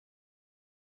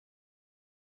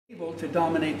able to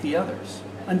dominate the others.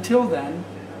 Until then,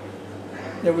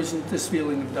 there wasn't this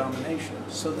feeling of domination.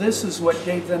 So this is what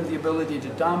gave them the ability to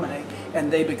dominate,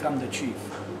 and they become the chief.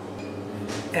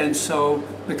 And so,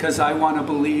 because I want to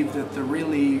believe that the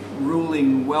really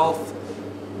ruling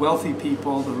wealthy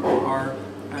people are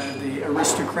the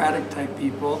aristocratic type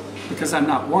people, because I'm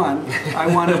not one, I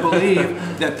want to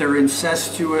believe that they're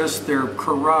incestuous, they're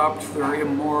corrupt, they're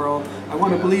immoral. I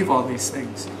want to believe all these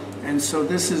things. And so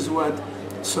this is what,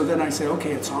 so then I say,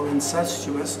 okay, it's all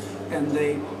incestuous, and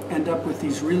they end up with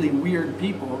these really weird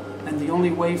people, and the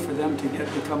only way for them to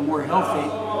become more healthy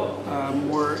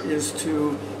is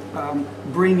to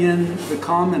bring in the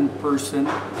common person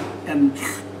and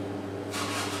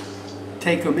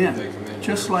take them in.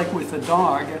 Just like with a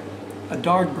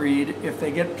dog breed, if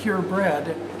they get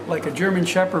purebred, like a German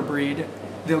shepherd breed,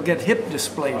 they'll get hip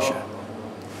dysplasia.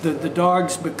 The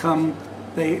dogs become,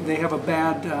 they have a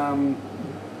bad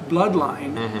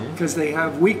bloodline because they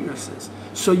have weaknesses.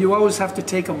 So you always have to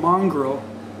take a mongrel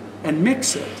and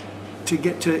mix it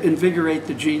to invigorate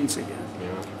the genes again.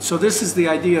 So this is the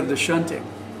idea of the shunting.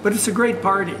 But it's a great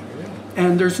party.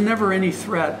 And there's never any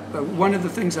threat. One of the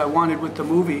things I wanted with the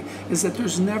movie is that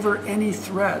there's never any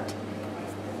threat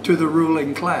to the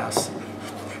ruling class.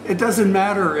 It doesn't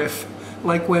matter if,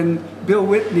 like when Bill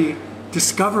Whitney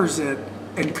discovers it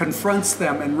and confronts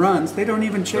them and runs, they don't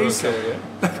even chase him.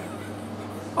 Yeah.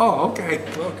 Oh, okay.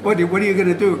 What are you going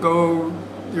to do?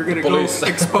 You're going to go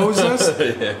expose us?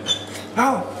 Yeah.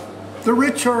 Oh, the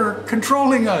rich are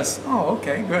controlling us. Oh,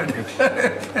 okay, good.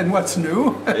 And what's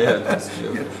new? Yeah, that's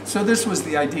true. Yeah. So this was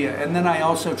the idea. And then I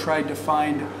also tried to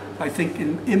find, I think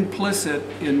implicit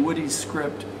in Woody's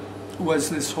script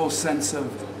was this whole sense of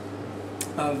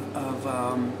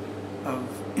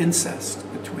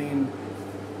incest between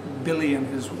Billy and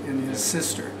his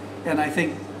sister. And I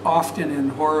think often in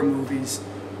horror movies,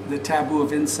 the taboo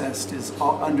of incest is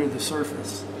all under the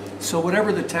surface. So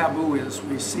whatever the taboo is,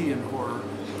 we see in horror.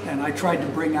 And I tried to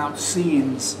bring out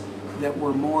scenes that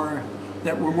were more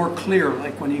clear,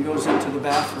 like when he goes into the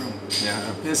bathroom.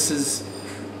 Yeah. This is,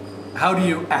 how do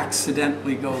you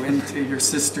accidentally go into your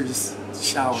sister's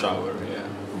shower? Shower, yeah.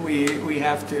 We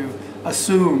have to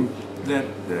assume that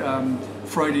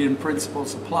Freudian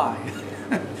principles apply.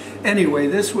 Anyway,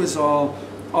 this was all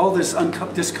this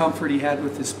discomfort he had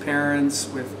with his parents,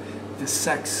 with the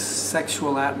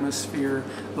sexual atmosphere,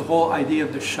 the whole idea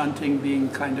of the shunting being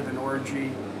kind of an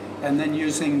orgy, and then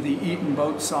using the Eton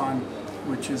boat song,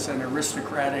 which is an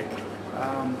aristocratic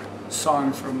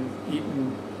song from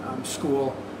Eton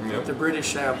school that the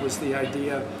British have, was the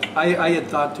idea. I had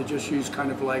thought to just use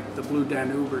kind of like the Blue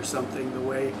Danube or something, the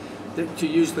way to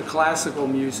use the classical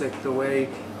music the way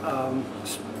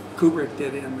Kubrick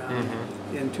did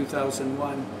in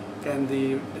 2001, and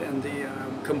the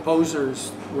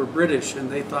composers were British, and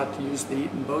they thought to use the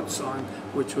Eton boat song,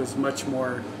 which was much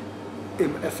more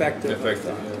effective.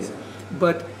 Yes.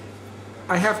 But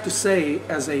I have to say,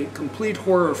 as a complete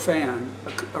horror fan,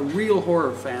 a real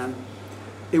horror fan,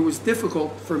 it was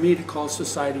difficult for me to call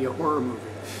Society a horror movie,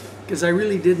 because I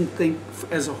really didn't think,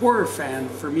 as a horror fan,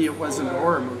 for me it wasn't a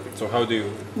horror movie. So how do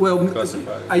you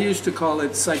classify it? I used to call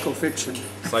it psychofiction.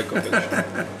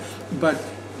 Psychofiction. But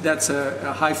that's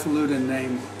a highfalutin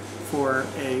name for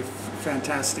a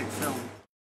fantastic film.